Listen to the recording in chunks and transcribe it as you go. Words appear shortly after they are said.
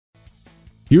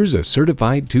Here's a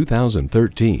certified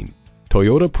 2013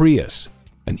 Toyota Prius,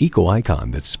 an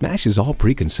eco-icon that smashes all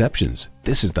preconceptions.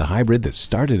 This is the hybrid that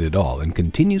started it all and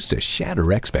continues to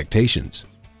shatter expectations.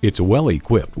 It's well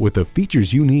equipped with the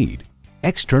features you need: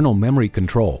 external memory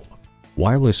control,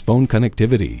 wireless phone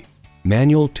connectivity,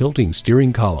 manual tilting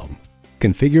steering column,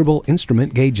 configurable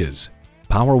instrument gauges,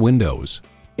 power windows,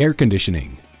 air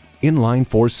conditioning, inline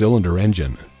 4-cylinder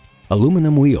engine,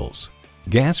 aluminum wheels,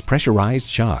 gas pressurized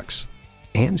shocks,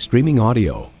 and streaming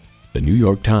audio. The New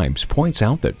York Times points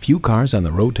out that few cars on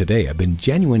the road today have been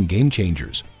genuine game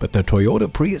changers, but the Toyota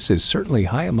Prius is certainly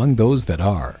high among those that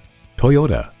are.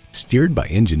 Toyota, steered by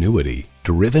ingenuity,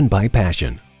 driven by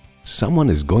passion. Someone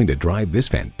is going to drive this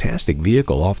fantastic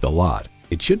vehicle off the lot.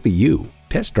 It should be you.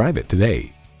 Test drive it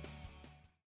today.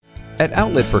 At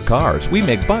Outlet for Cars, we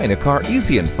make buying a car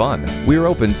easy and fun. We're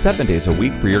open 7 days a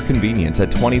week for your convenience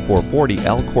at 2440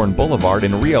 Elkhorn Boulevard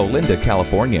in Rio Linda,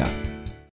 California.